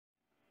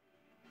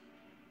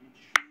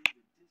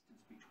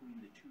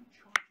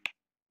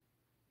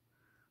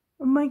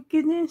Oh my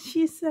goodness,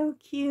 she's so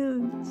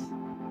cute.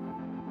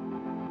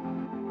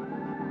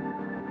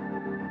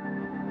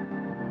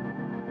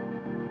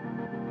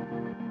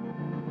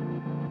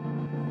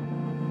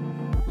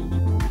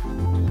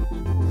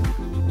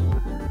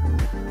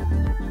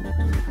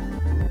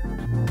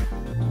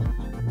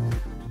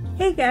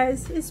 Hey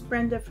guys, it's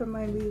Brenda from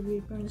my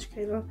Reborn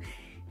Cradle.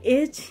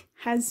 It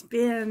has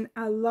been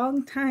a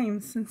long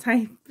time since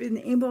I've been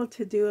able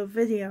to do a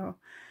video.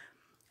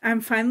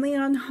 I'm finally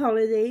on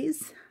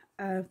holidays.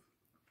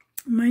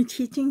 My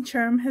teaching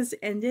term has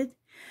ended.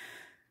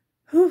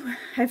 Whew,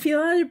 I feel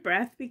out of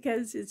breath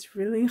because it's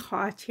really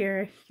hot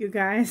here, you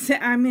guys.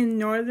 I'm in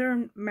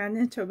northern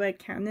Manitoba,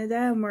 Canada,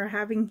 and we're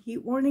having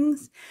heat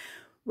warnings.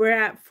 We're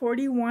at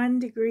 41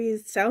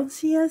 degrees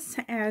Celsius,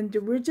 and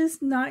we're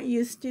just not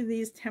used to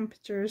these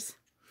temperatures.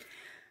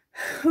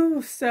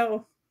 Whew,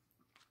 so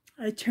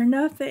I turned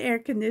off the air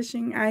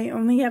conditioning. I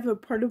only have a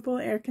portable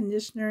air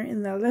conditioner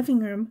in the living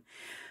room,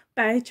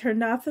 but I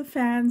turned off the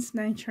fans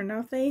and I turned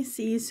off the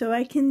AC so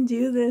I can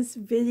do this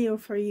video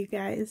for you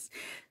guys.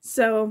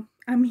 So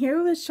I'm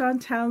here with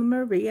Chantal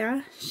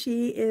Maria.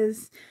 She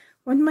is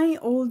one of my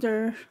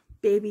older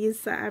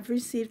babies that I've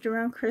received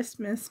around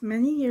Christmas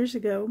many years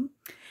ago.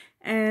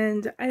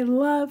 And I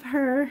love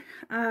her.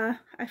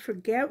 I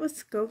forget what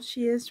scope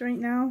she is right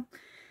now.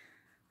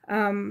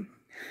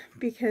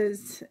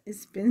 Because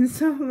it's been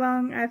so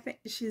long. I think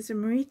she's a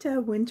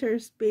Marita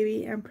Winters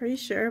baby, I'm pretty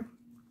sure.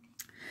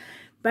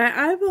 But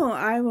I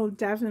will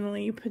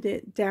definitely put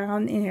it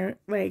down in her,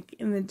 like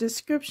in the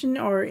description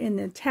or in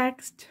the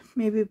text,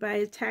 maybe by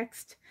a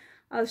text.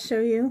 I'll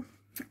show you.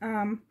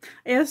 I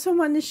also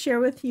want to share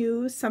with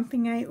you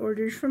something I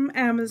ordered from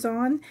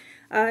Amazon.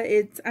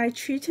 I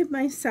treated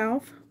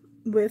myself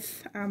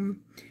with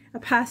a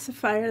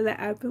pacifier that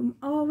I've been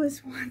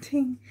always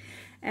wanting,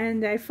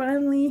 and I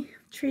finally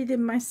treated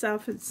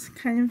myself. It's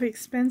kind of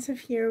expensive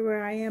here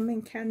where I am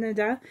in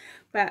Canada,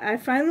 but I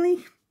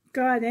finally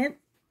got it.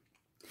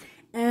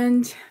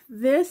 And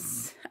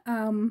this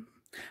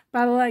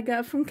bottle I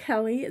got from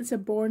Kelly is a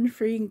Born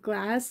Free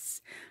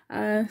glass,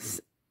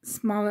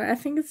 smaller. I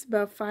think it's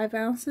about 5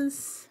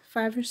 ounces,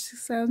 5 or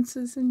 6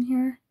 ounces in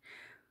here.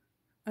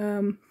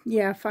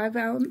 Yeah, 5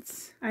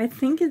 ounce. I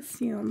think it's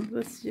sealed.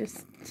 Let's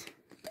just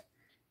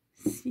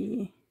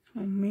see.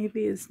 Oh,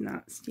 maybe it's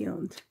not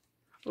sealed.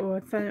 Oh,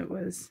 I thought it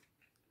was.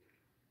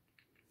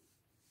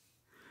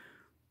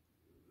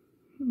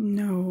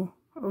 No.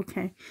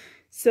 Okay.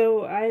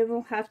 So I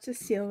will have to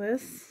seal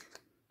this.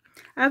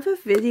 I have a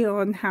video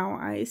on how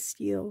I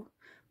seal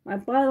my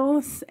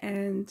bottles,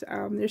 and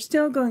they're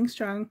still going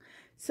strong.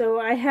 So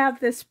I have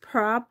this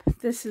prop.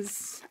 This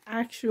is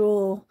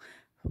actual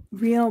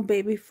real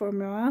baby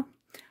formula.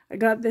 I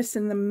got this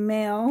in the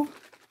mail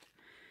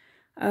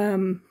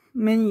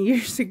many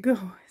years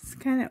ago. It's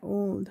kind of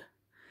old,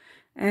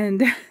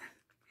 and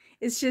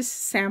it's just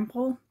a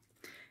sample.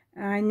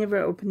 I never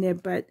opened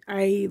it, but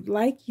I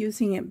like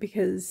using it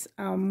because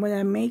when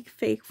I make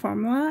fake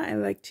formula, I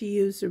like to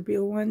use the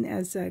real one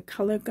as a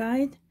color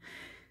guide.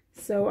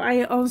 So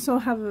I also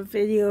have a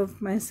video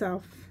of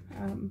myself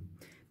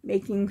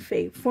making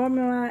fake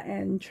formula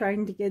and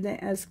trying to get it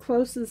as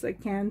close as I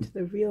can to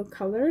the real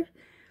color.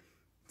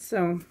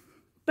 So,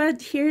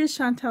 but here's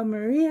Chantal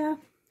Maria.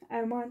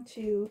 I want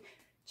to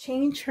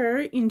change her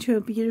into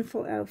a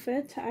beautiful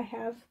outfit I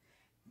have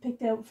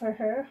picked out for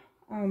her.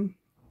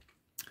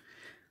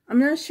 I'm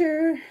not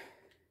sure.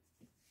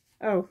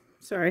 Oh,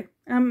 sorry.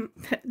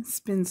 It's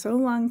been so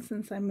long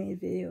since I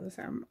made videos.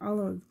 I'm all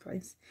over the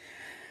place.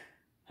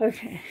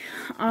 Okay,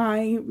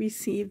 I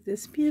received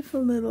this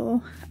beautiful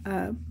little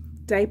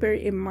diaper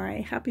in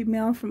my Happy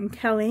Mail from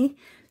Kelly.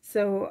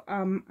 So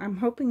I'm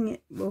hoping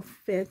it will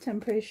fit. I'm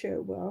pretty sure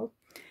it will.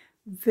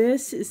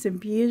 This is a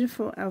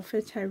beautiful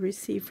outfit I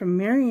received from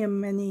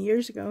Miriam many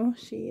years ago.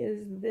 She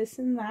is this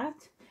and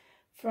that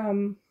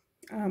from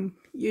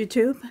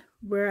YouTube,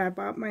 where I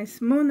bought my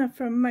Simona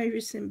from. My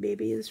recent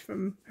baby is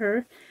from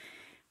her.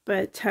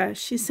 But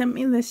she sent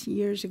me this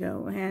years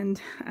ago,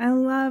 and I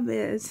love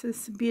it. It's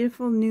this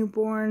beautiful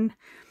newborn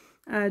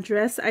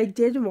dress. I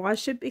did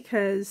wash it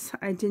because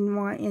I didn't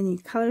want any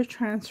color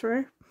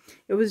transfer.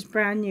 It was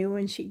brand new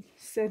when she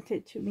sent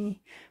it to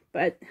me.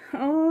 But,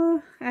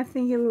 oh, I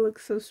think it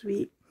looks so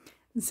sweet.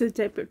 It's a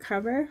diaper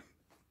cover.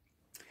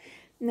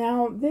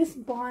 Now, this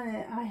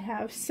bonnet I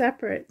have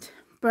separate,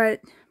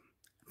 but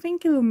I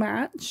think it'll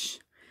match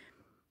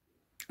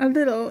a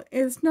little.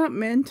 It's not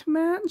meant to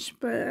match,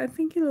 but I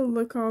think it'll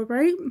look all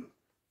right.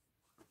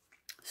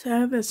 So I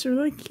have this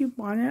really cute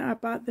bonnet. I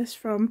bought this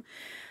from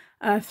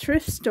a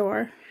thrift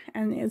store,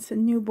 and it's a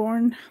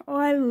newborn. Oh,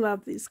 I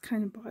love these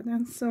kind of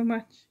bonnets so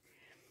much.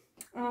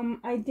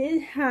 I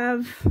did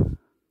have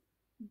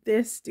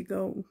this to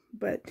go,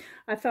 but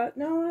I thought,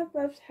 no, I'd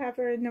love to have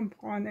her in a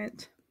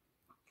bonnet.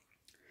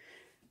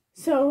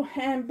 So,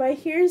 but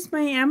here's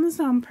my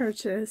Amazon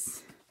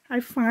purchase. I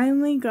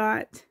finally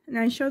got, and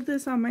I showed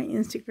this on my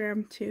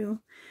Instagram too.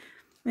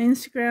 My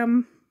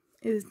Instagram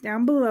is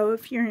down below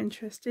if you're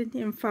interested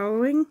in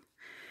following.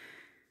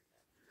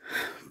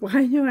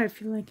 Why do I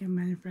feel like I'm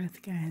out of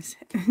breath, guys?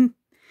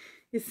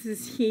 It's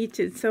this heat.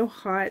 It's so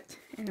hot.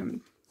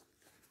 And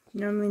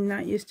normally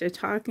not used to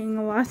talking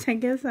a lot, I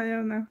guess. I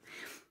don't know.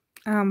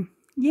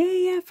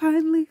 Yay, I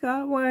finally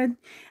got one.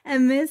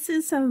 And this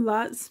is a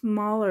lot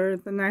smaller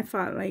than I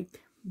thought.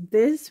 Like,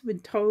 this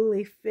would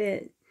totally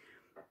fit,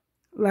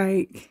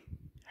 like,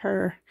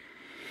 her.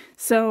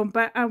 So,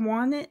 but I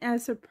want it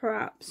as a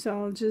prop.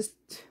 So I'll just,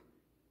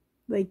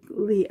 like,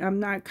 I'm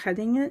not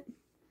cutting it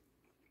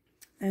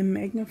and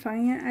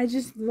magnifying it. I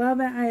just love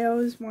it. I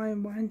always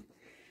wanted one.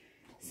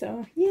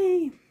 So,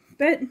 yay.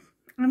 But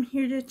I'm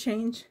here to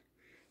change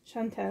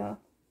Chantel.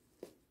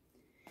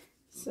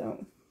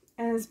 So,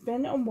 and it's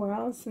been a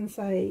while since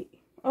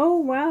oh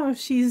wow,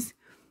 she's,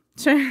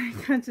 sorry, I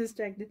got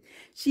distracted.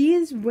 She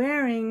is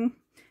wearing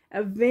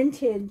a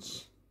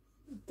vintage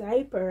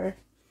diaper.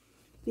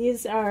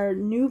 These are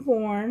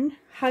newborn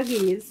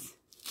Huggies.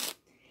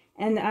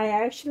 And I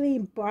actually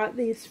bought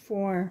these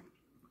for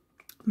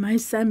my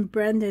son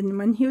Brandon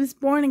when he was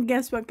born. And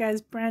guess what,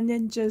 guys?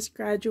 Brandon just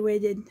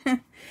graduated.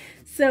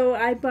 So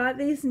I bought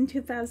these in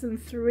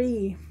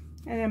 2003.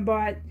 And I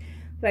bought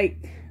like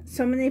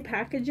so many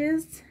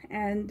packages.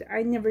 And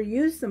I never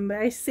used them. But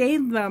I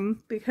saved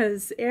them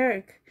because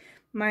Eric,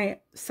 my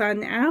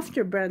son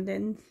after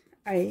Brandon,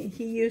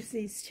 he used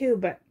these too.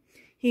 But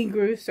he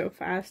grew so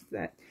fast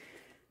that...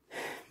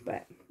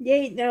 But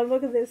yay, now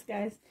look at this,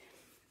 guys.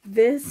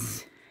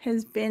 This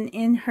has been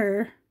in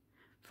her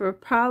for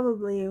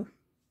probably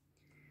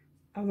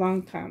a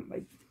long time.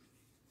 Like,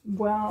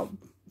 well,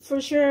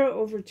 for sure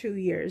over 2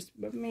 years,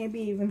 but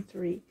maybe even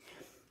 3.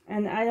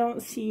 And I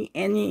don't see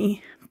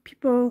any...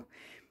 People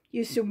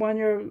used to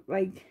wonder,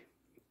 like,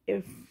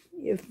 if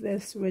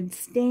this would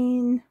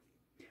stain.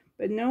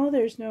 But no,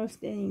 there's no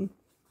stain.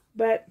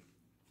 But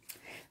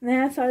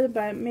then I thought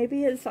about it.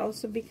 Maybe it's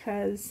also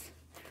because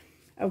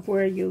of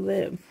where you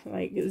live.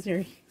 Like, is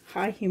there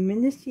high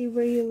humidity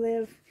where you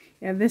live?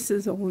 Yeah, this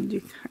is old.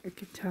 I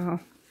could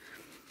tell.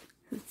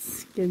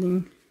 It's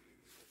getting...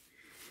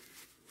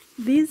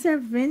 These are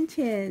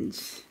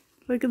vintage.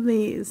 Look at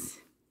these.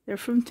 They're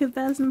from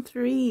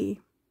 2003.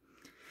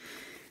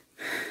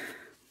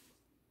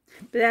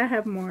 But I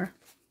have more.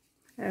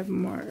 I have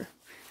more.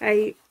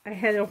 I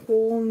had a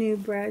whole new,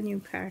 brand new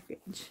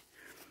package.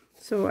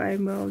 So I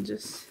will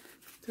just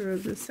throw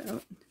this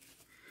out.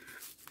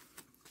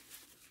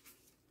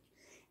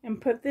 And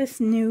put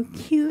this new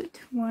cute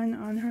one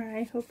on her.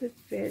 I hope it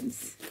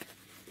fits.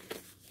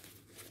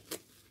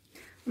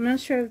 I'm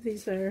not sure if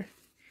these are...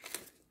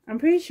 I'm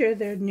pretty sure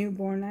they're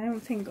newborn. I don't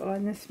think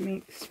Honest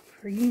makes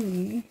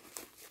preemie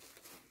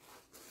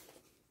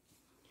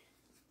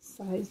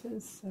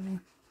sizes, so...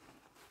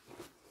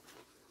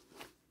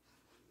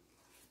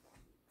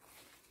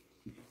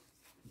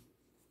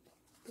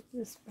 Put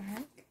this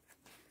back.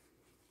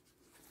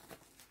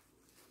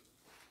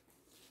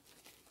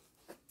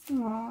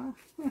 Aww.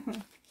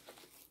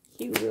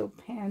 Cute little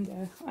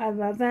panda. I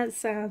love that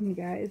sound,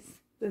 guys.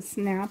 The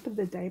snap of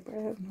the diaper.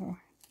 I don't know.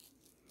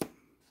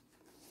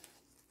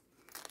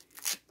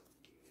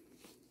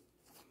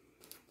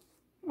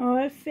 Oh,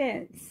 it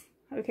fits.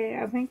 Okay,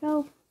 I think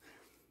I'll...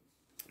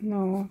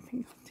 No, I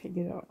think I'll take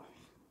it off.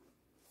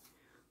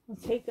 I'll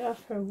take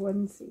off her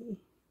onesie.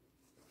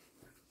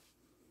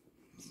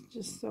 It's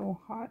just so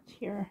hot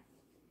here.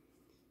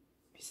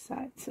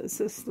 Besides, it's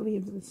a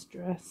sleeveless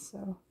dress,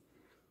 so...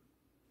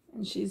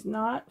 And she's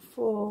not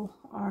full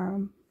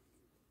arm.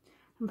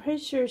 I'm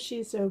pretty sure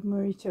she's a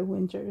Marita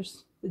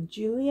Winters. The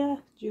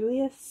Julius,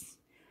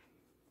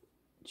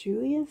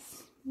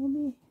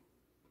 maybe?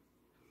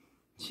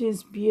 She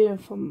has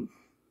beautiful,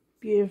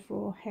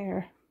 beautiful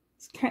hair.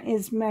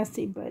 It's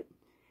messy, but...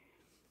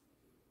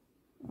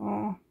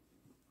 Oh.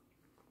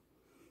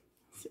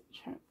 So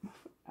try to move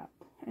it up.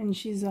 And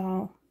she's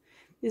all...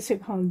 These are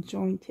called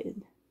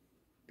jointed.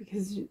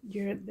 Because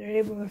they're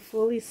able to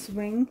fully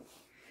swing.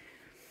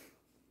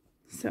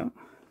 So,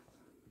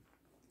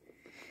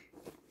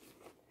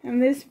 and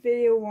this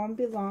video won't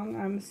be long.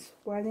 I'm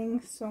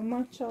sweating so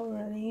much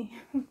already.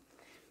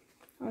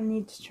 I'll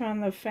need to turn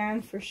on the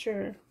fan for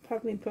sure.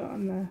 Probably put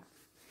on the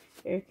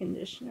air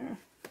conditioner.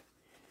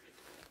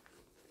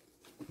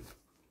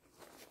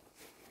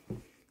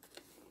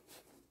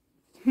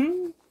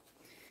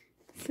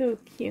 So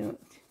cute.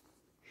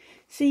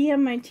 So yeah,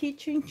 my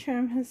teaching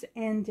term has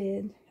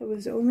ended. It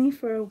was only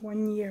for a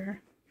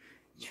 1-year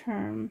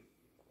term.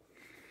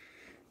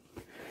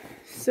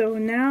 So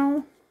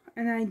now,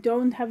 and I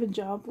don't have a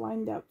job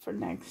lined up for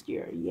next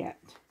year yet,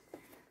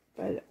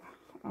 but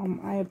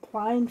I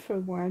applied for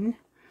one.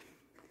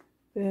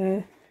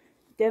 The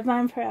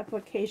deadline for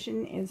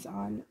application is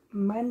on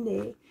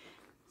Monday,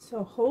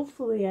 so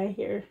hopefully I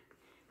hear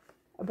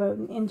about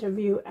an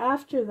interview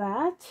after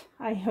that.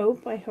 I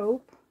hope.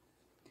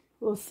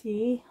 We'll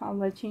see. I'll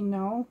let you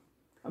know.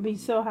 I'll be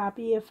so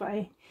happy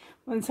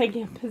once I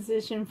get a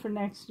position for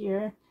next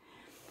year.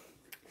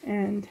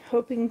 And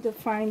hoping to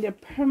find a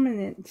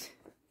permanent.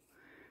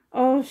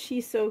 Oh,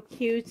 she's so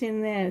cute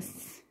in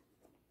this.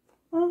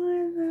 Oh,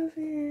 I love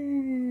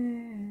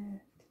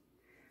it.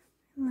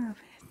 I love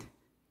it.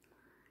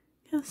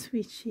 how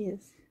sweet she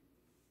is.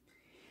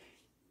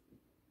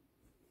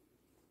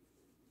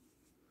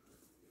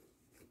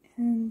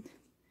 And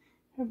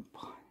her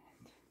bonnet.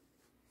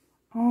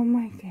 Oh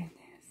my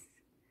goodness.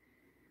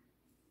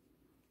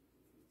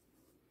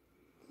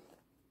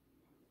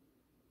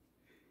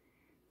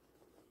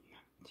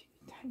 Not too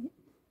tight.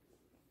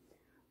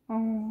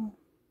 Oh.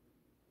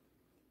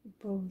 It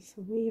bows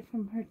away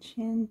from her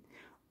chin.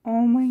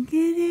 Oh my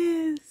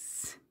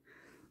goodness.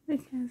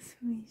 Look how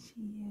sweet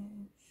she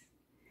is.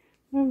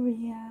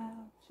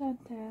 Maria,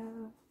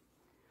 Chantal.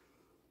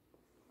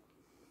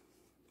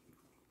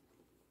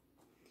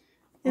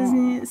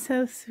 Isn't it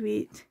so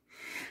sweet?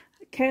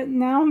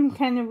 Now I'm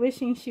kind of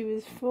wishing she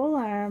was full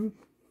arm.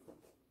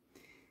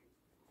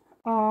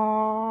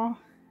 Aww.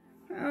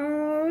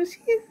 Oh,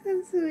 she's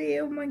so sweet.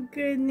 Oh my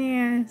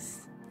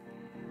goodness.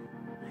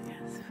 Look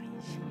how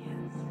sweet she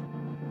is.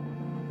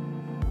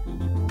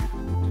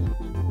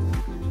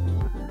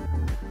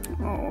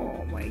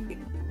 Oh my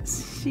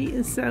goodness. She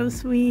is so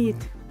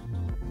sweet.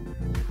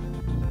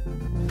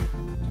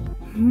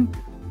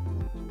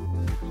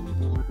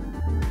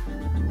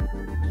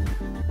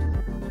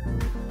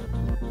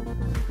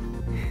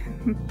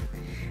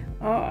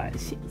 Oh,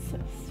 she's so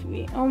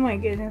sweet. Oh my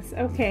goodness.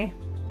 Okay.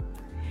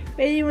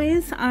 But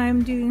anyways,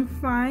 I'm doing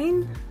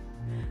fine.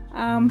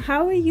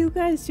 How are you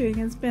guys doing?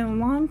 It's been a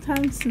long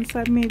time since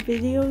I've made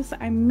videos.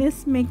 I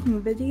miss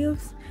making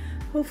videos.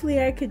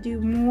 Hopefully I could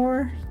do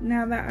more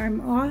now that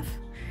I'm off.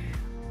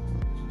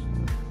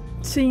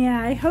 So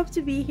yeah, I hope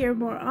to be here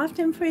more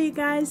often for you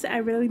guys. I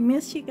really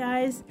miss you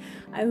guys.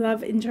 I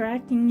love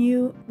interacting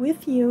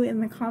with you in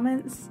the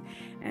comments.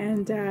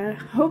 And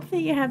hope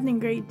that you're having a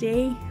great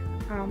day.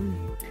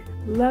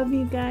 Love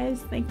you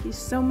guys. Thank you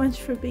so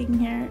much for being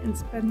here and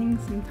spending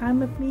some time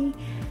with me.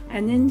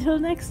 And until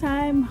next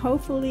time,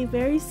 hopefully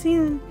very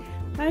soon.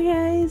 Bye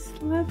guys.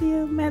 Love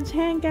you. Match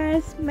hand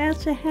guys.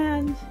 Match a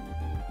hand.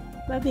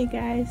 Love you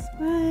guys.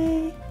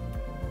 Bye.